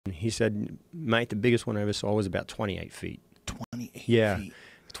He said, Mike, the biggest one I ever saw was about 28 feet. 28 Yeah, feet.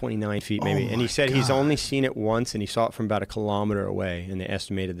 29 feet maybe. Oh And he said my he's God. only seen it once, and he saw it from about a kilometer away, and they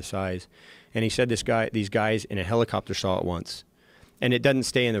estimated the size. And he said these guys in a helicopter saw it once. And it doesn't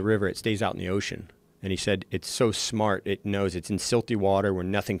stay in the river, it stays out in the ocean. And he said it's so smart, it knows it's in silty water where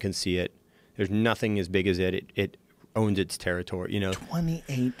nothing can see it. There's nothing as big as it. It owns its territory,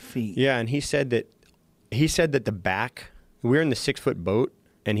 28 feet. Yeah, and he said that the back, we're in the 6-foot boat,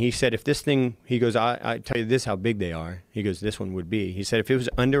 and he said if this thing, he goes, I tell you this how big they are. He goes, this one would be. He said if it was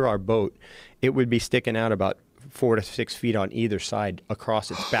under our boat, it would be sticking out about 4 to 6 feet on either side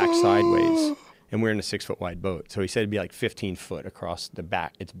across its back sideways. And we're in a 6-foot wide boat. So he said it'd be like 15 foot across the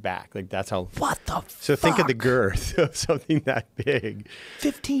back, its back. Like that's how. What the So think of the fuck? girth of something that big.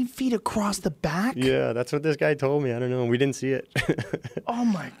 15 feet across the back? Yeah, that's what this guy told me. I don't know. We didn't see it. Oh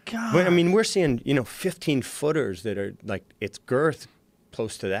my God. But I mean, we're seeing, 15 footers that are like its girth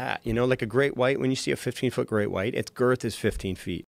close to that. Like a great white, when you see a 15-foot great white, its girth is 15 feet.